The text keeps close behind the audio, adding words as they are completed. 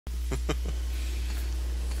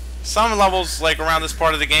Some levels, like around this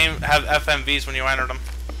part of the game, have FMVs when you enter them.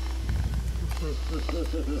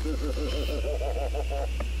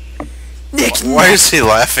 Why is he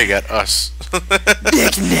laughing at us?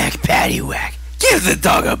 Knick-knack, paddywhack. Give the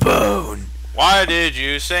dog a bone. Why did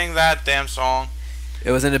you sing that damn song?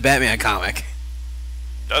 It was in a Batman comic.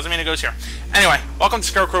 Doesn't mean it goes here. Anyway, welcome to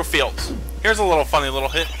Scarecrow Fields. Here's a little funny little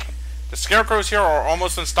hit. The scarecrows here are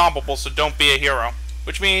almost unstoppable, so don't be a hero.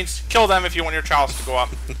 Which means, kill them if you want your chalice to go up.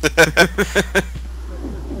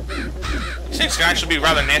 These things can actually be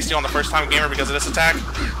rather nasty on the first time gamer because of this attack.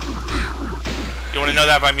 You want to know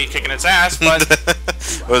that by me kicking its ass, but...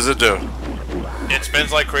 What does it do? It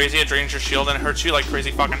spins like crazy, it drains your shield, and it hurts you like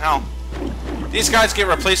crazy fucking hell. These guys get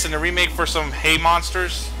replaced in the remake for some hay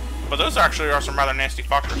monsters, but those actually are some rather nasty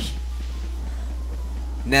fuckers.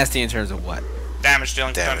 Nasty in terms of what? Damage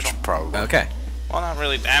dealing Damage, potential. probably. Okay. Well, not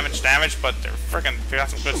really damage, but they're freaking, they got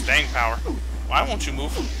some good staying power. Why won't you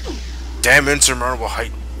move? Damn insurmountable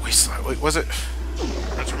height. Waistline. Wait, was it?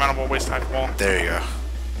 Insurmountable waist height wall. There you go.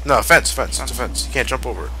 No, fence. It's a fence. You can't jump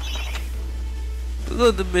over it.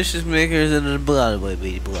 Look, the vicious makers and the blah blah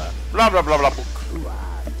blah blah. Blah blah blah blah book.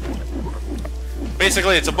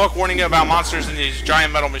 Basically, it's a book warning you about monsters in these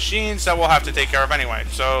giant metal machines that we'll have to take care of anyway.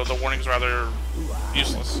 So the warning's rather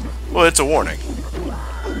useless. Well, it's a warning.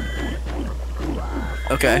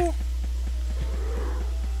 Okay.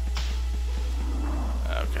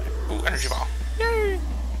 Okay. Ooh, energy ball. Yay!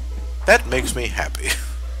 That makes me happy.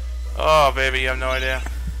 Oh, baby, you have no idea.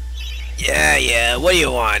 Yeah. What do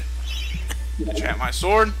you want? Enchant my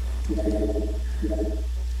sword.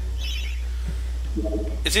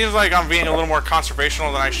 It seems like I'm being a little more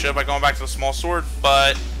conservational than I should by going back to the small sword,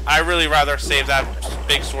 but I really rather save that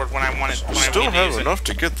big sword when I want it. When Still I need have to use enough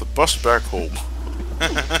to get the bus back home.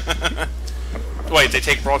 Wait, they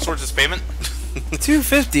take broadswords as payment?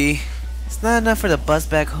 $250. It's not enough for the bus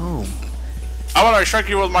back home. How about I shrink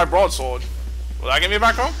you with my broadsword? Will that get me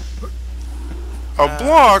back home? A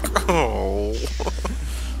block? Oh.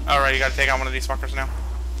 Alright, you gotta take out one of these fuckers now.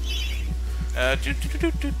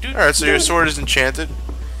 Alright, so your sword is enchanted?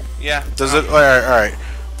 Yeah. Does it? Alright.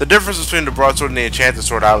 The difference between the broadsword and the enchanted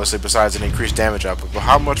sword, obviously, besides an increased damage output, but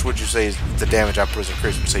how much would you say the damage output is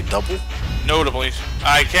increased? Would you say double? Notably.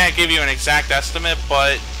 I can't give you an exact estimate,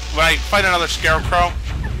 but when I fight another Scarecrow,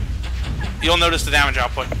 you'll notice the damage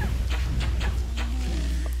output.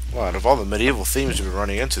 Well, out of all the medieval themes you've been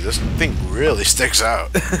running into, this thing really sticks out.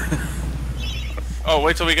 Oh,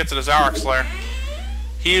 wait till we get to the Zarok Slayer.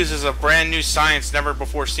 He uses a brand new science never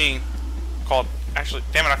before seen called... Actually,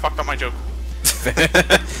 damn it, I fucked up my joke.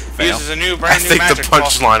 He uses a new, brand new magic. I think the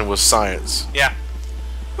punchline was science. Yeah.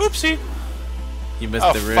 Oopsie. You missed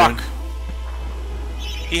Oh, the rune. fuck.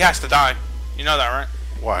 He has to die. You know that, right?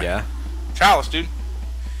 Why? Yeah. Chalice, dude.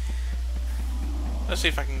 Let's see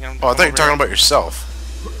if I can get him. Oh, I thought you were talking about yourself.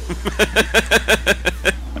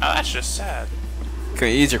 Oh, that's just sad. Can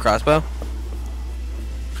you use your crossbow?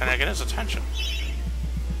 Can I get his attention?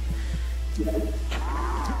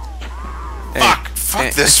 Hey, Fuck!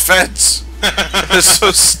 Fuck this fence! It's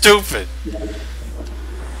so stupid.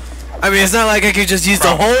 I mean, it's not like I could just use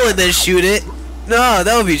the hole and then shoot it. No,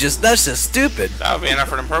 that's just stupid. That would be an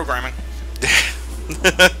effort in programming.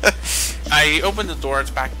 I opened the door, it's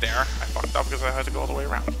back there. I fucked up because I had to go all the way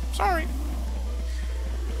around. Sorry.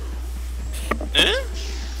 Wait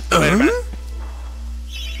a minute.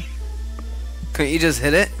 Couldn't you just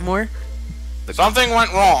hit it more? Something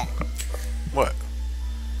went wrong. What?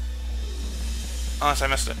 Unless I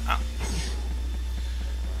missed it. Oh.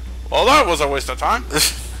 Well, that was a waste of time.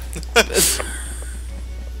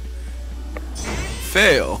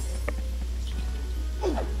 Fail.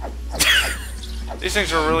 These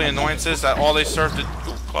things are really annoyances that all they serve to...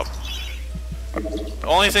 Ooh, club. The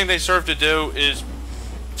only thing they serve to do is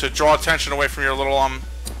to draw attention away from your little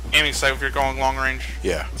aiming sight if you're going long range.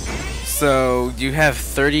 Yeah. So, you have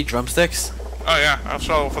 30 drumsticks? Oh yeah, I'll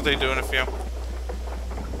show what they do in a few.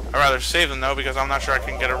 I'd rather save them though because I'm not sure I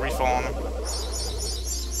can get a refill on them.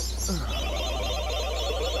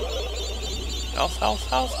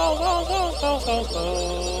 Health.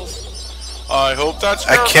 I hope that's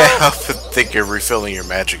I can't help but think you're refilling your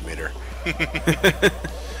magic meter.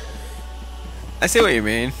 I see what you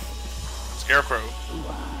mean. Scarecrow.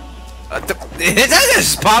 That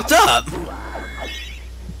just popped up!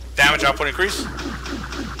 Damage output increase?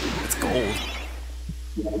 It's gold.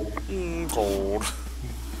 Gold.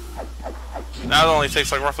 Now it only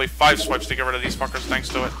takes like roughly 5 swipes to get rid of these fuckers thanks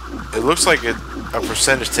to it. It looks like a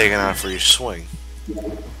percentage taken out for each swing.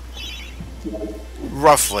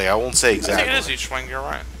 Roughly, I won't say I exactly. think it is each swing, you're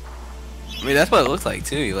right. I mean, that's what it looked like,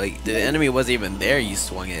 too. Like, the enemy wasn't even there, you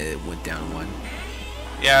swung it, it went down one.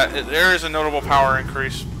 Yeah, there is a notable power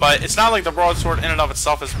increase, but it's not like the broadsword in and of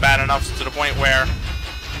itself is bad enough to the point where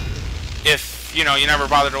if, you know, you never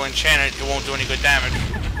bother to enchant it, it won't do any good damage.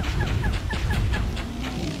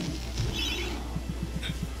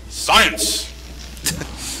 Science!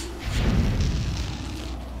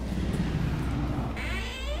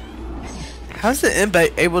 How's the imp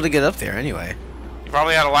able to get up there anyway? You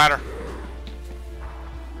probably had a ladder.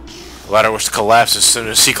 The ladder was collapsed as soon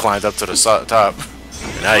as he climbed up to the top.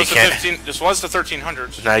 Now you can't. This was the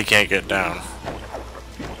 1300s. Now you can't get down.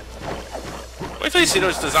 Wait till you see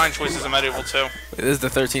those design choices in Medieval 2. Wait, this is the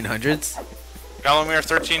 1300s? Gallimere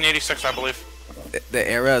 1386, I believe. The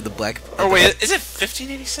era of the black... Oh wait, is it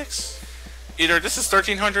 1586? Either this is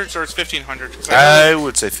 1300s or it's 1500s. I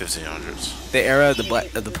would say 1500s. The era of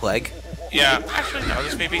the plague? Yeah, actually no,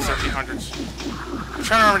 this may be 1300s. I'm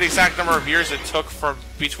trying to remember the exact number of years it took from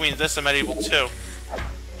between this and Medieval 2.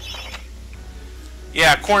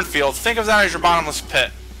 Yeah, cornfield. Think of that as your bottomless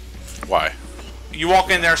pit. Why? You walk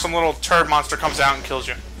in there, some little turd monster comes out and kills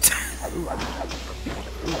you.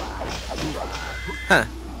 Huh.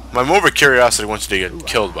 My morbid curiosity wants you to get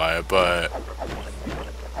killed by it, but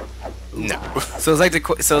no. So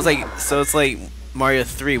it's like Mario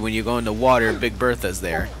 3 when you go in the water, Big Bertha's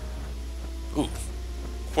there. Ooh.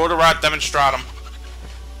 Quota rot demonstratum.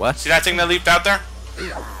 What? See that thing that leaped out there?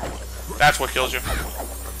 That's what kills you.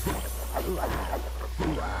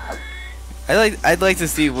 I'd like to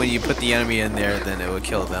see when you put the enemy in there, then it would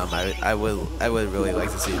kill them. I would really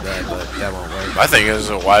like to see that, but that won't work. My thing is,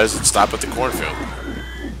 why does it stop at the cornfield?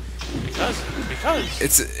 Because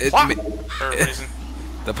It's plot for a reason.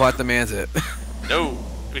 The plot demands it. No,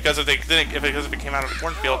 because if it came out of the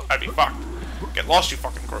cornfield, I'd be fucked. Get lost, you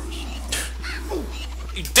fucking crows.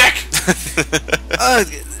 You dick!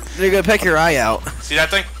 They're gonna peck your eye out. See that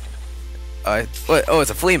thing? What? Oh,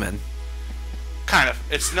 it's a fleaman. Kind of.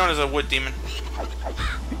 It's known as a wood demon.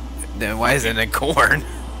 Then why isn't it corn?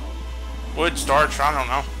 Wood, starch, I don't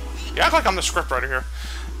know. You act like I'm the scriptwriter here.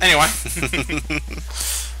 Anyway.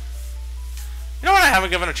 You know what I haven't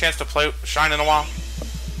given a chance to play Shine in a while?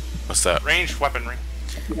 What's that? Ranged weaponry.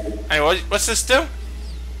 Anyway, what's this do?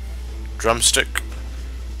 Drumstick.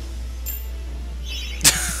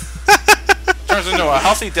 Turns into a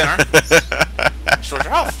healthy dinner. Restores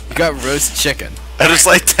your health. You got roast chicken. I just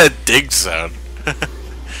like that ding sound.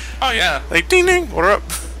 Oh yeah. Like ding ding, what up?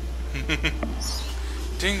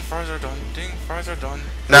 Ding, fries are done. Ding, fries are done.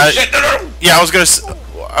 Now, Oh, shit, no. yeah, I was gonna.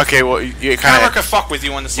 Okay, well, you Camera kind of. could fuck with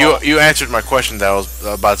you on this. You answered my question that I was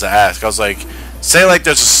about to ask. I was like, say like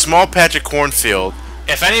there's a small patch of cornfield.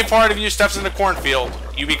 If any part of you steps in the cornfield,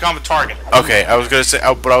 you become a target. Okay, I was gonna say,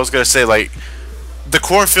 but I was gonna say like, the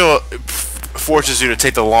cornfield forces you to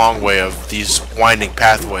take the long way of these winding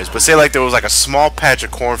pathways. But say like there was like a small patch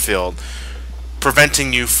of cornfield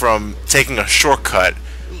preventing you from taking a shortcut.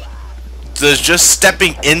 Does just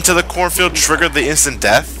stepping into the cornfield trigger the instant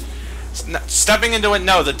death? Stepping into it,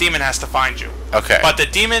 no, the demon has to find you. Okay. But the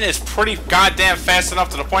demon is pretty goddamn fast enough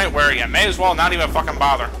to the point where you may as well not even fucking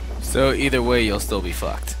bother. So either way, you'll still be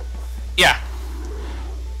fucked. Yeah.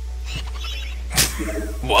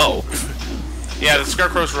 Whoa. Yeah, the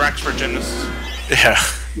Scarecrows were expert gymnasts. Yeah.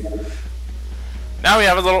 Now we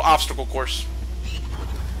have a little obstacle course.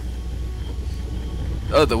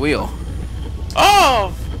 Oh, the wheel.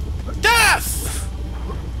 Oh! Death!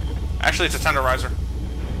 Actually, it's a tenderizer.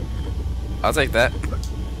 I'll take that.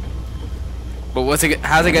 But what's it?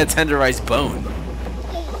 How's it gonna tenderize bone?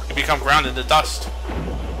 You become ground into dust.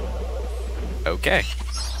 Okay.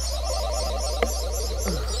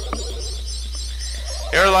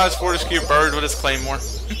 Here lies Fortescue buried with his claymore.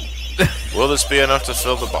 Will this be enough to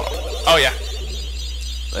fill the bomb? Oh yeah.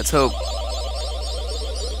 Let's hope.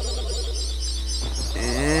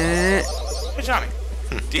 Hey Johnny,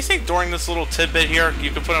 do you think during this little tidbit here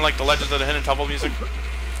you could put in like the Legends of the Hidden Temple music?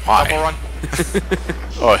 Why? Temple Run?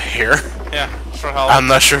 Oh, here? Yeah, sure hell. I'm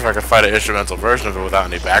not sure if I can find an instrumental version of it without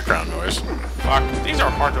any background noise. Fuck, these are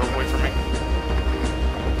hard to avoid for me.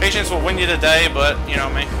 Patience will win you today, but you know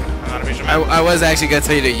me. I'm not a patient man. I was actually gonna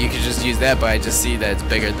tell you that you could just use that, but I just see that it's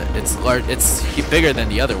bigger than it's large. It's bigger than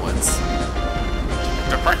the other ones.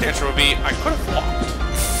 The correct answer would be I could have walked.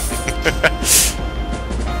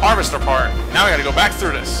 Harvester part. Now we gotta go back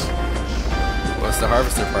through this. What's the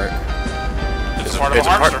harvester part? This is part of a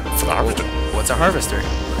harvester. For the harvester. What's a harvester?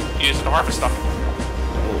 You use it to harvest stuff.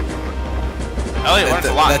 Elliot learns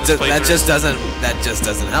a lot in this playthrough. That just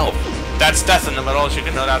doesn't help. That's death in the middle, as you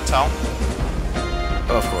can no doubt tell.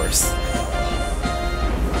 Of course.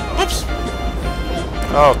 Whoops.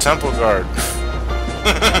 Oh, temple guard.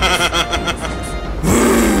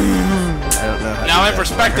 don't know how Now, to in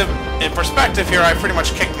do that. perspective here, I pretty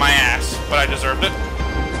much kicked my ass, but I deserved it.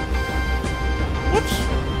 Whoops.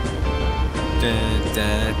 Dun,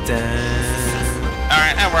 dun, dun.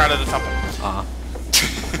 Alright, and we're out of the temple.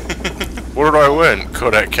 What did I win?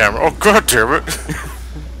 Kodak camera. Oh god damn it!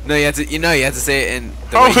 No, you have to. You know, you have to say it in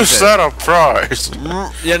the How way he is said. that a prize?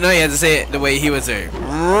 Yeah, no, you have to say it the way he would say. It.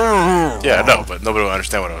 Yeah, no, but nobody will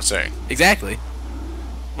understand what I was saying. Exactly.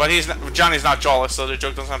 But Johnny's not jawless, so the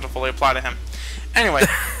joke doesn't have to fully apply to him. Anyway.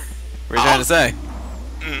 What are you trying to say?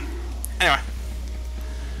 Anyway.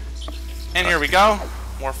 And here we go.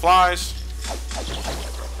 More flies.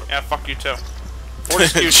 Yeah, fuck you too.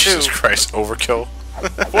 Fortescue 2. Jesus Christ, overkill.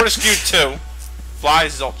 Fortescue 2. Fly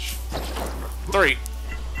zilch. 3.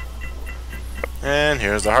 And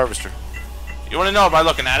here's the harvester. You want to know by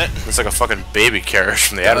looking at it. It's like a fucking baby carriage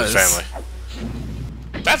from the Addams family.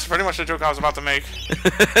 That's pretty much the joke I was about to make.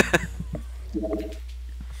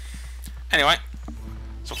 Anyway.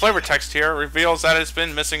 So flavor text here reveals that it's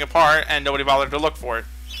been missing a part and nobody bothered to look for it.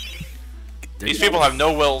 These people have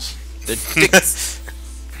no wills. The dicks.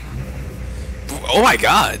 Oh my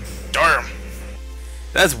god. Darn.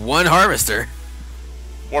 That's one harvester.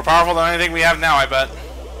 More powerful than anything we have now, I bet.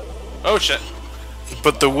 Oh shit.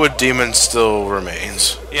 But the wood demon still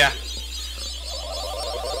remains. Yeah.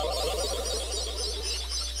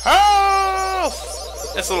 Oh!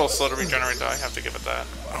 It's a little slow to regenerate, though. I have to give it that.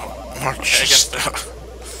 Mark, Against it.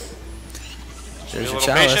 Be a There's your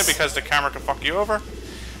little patient chalice. because the camera can fuck you over.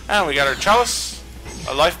 And we got our chalice,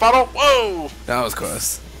 a life bottle. Whoa! That was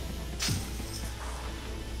close.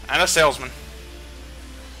 And a salesman.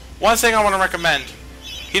 One thing I want to recommend.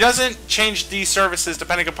 He doesn't change these services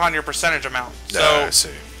depending upon your percentage amount. So I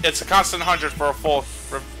see. it's a constant 100 for a full.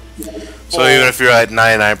 So even if you're at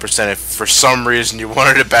 99%, if for some reason you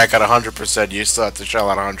wanted it back at 100%, you still have to shell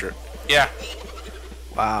out 100. Yeah.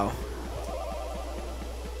 Wow.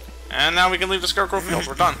 And now we can leave the Scarecrow Fields.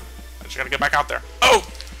 We're done. I just gotta get back out there. Oh!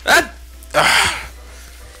 Yeah,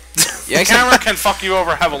 The camera can fuck you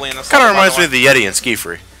over heavily in this. Kind of level, by reminds me of the Yeti in Ski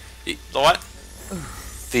Free. the what?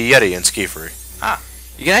 The Yeti in Ski Free. Ah.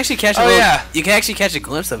 you can actually catch a Oh, little, yeah. You can actually catch a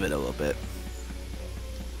glimpse of it a little bit.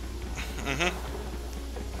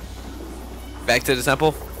 Back to the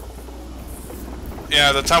temple.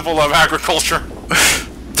 Yeah, the Temple of Agriculture.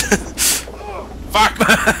 Fuck!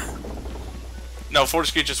 No,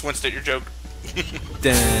 Fortescue just winced at your joke.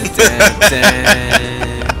 Dun, dun,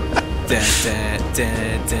 dun. Dun, dun,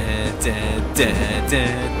 dun, dun, dun, dun,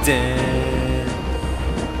 dun, dun.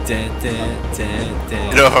 Dun, dun, dun, dun.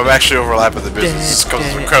 You know, if I'm actually overlapping the business,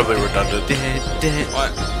 it's incredibly redundant.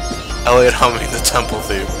 What? Elliot humming the temple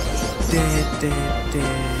theme.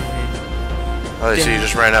 Oh, so you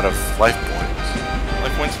just ran out of life points.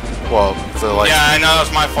 Like wins? Well, the life. Yeah, I know, that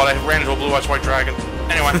was my fault. I ran into a blue-eyed white dragon.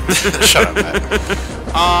 Anyway. Shut up, Matt.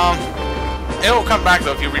 It'll come back,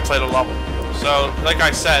 though, if you replay the level. So, like I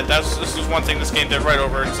said, this is one thing this game did right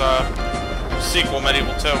over its sequel,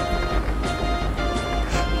 Medieval 2.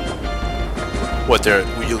 What,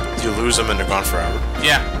 you lose them and they're gone forever?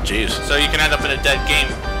 Yeah. Jeez. So you can end up in a dead game.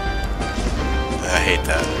 I hate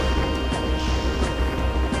that.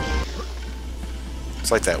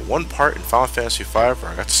 It's like that one part in Final Fantasy V where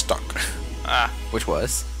I got stuck. Ah. Which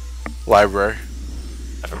was? Library.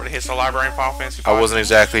 Everybody hits the library in Final Fantasy V. I wasn't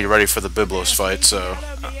exactly ready for the Biblos fight, so...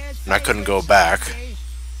 And I couldn't go back.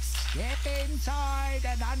 Get inside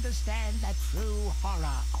and understand the true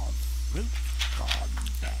horror of fruit gone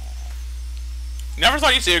bad. Never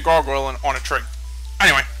thought you'd see a gargoyle on a tree.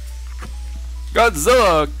 Anyway.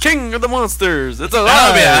 Godzilla, king of the monsters. It's alive. That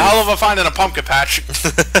would be a hell of a find in a pumpkin patch.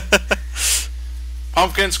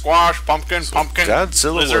 Pumpkin, squash, pumpkin, pumpkin.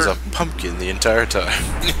 Godzilla lizard. was a pumpkin the entire time.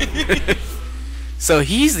 So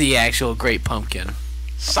he's the actual great pumpkin.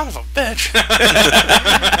 Son of a bitch.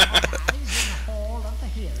 All of the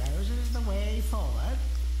heroes is the way forward.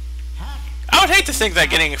 I would hate to think that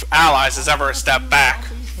getting allies is ever a step back.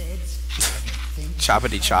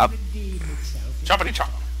 Choppity chop. Choppity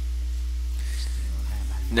chop.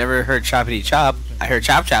 Never heard choppity chop. I heard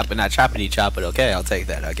chop chop, but not choppity chop. But okay, I'll take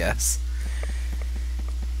that, I guess.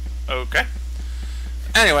 Okay.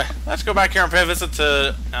 Anyway, let's go back here and pay a visit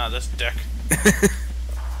to this dick.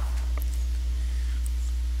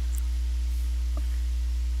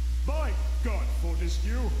 By God,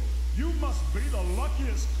 Fortescue, you must be the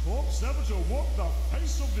luckiest corpse ever to walk the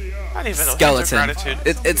face of the earth. Not even a hint of Skeleton. gratitude.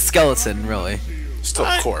 It's skeleton, really. Still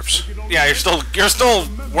a corpse. Yeah, you're still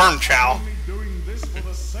worm chow. Only doing this for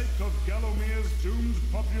the sake of Gallowmere's doomed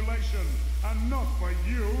population, and not for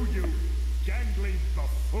you, you gangly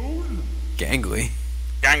buffoon. Gangly.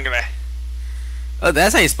 Gangle. Oh,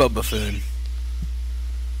 that's how you spell buffoon.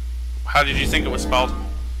 How did you think it was spelled?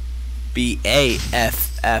 Baffoon.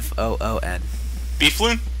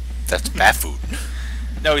 Beefloon? That's baffoon.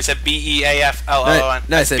 No, he said Beafloon.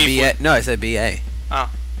 No, I said BA. No, I said BA.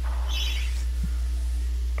 Oh.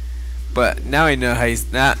 But now I know how you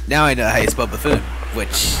now I know how you spell buffoon,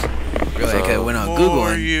 which really I could have went on Google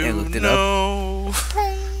and looked it up.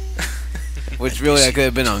 Which really I could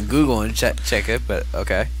have been on Google and check it, but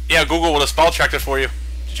okay. Yeah, Google would have spell checked it for you.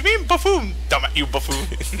 Did you mean buffoon? Dumb you buffoon.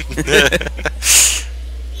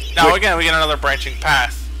 Now again, we get another branching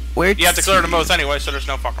path. Where You have to clear them both anyway, so there's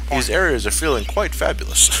no fucking point. These areas are feeling quite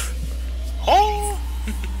fabulous. Oh.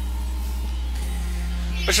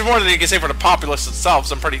 Which is more than you can say for the populace themselves.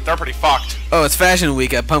 They're pretty fucked. Oh, it's Fashion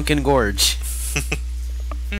Week at Pumpkin Gorge.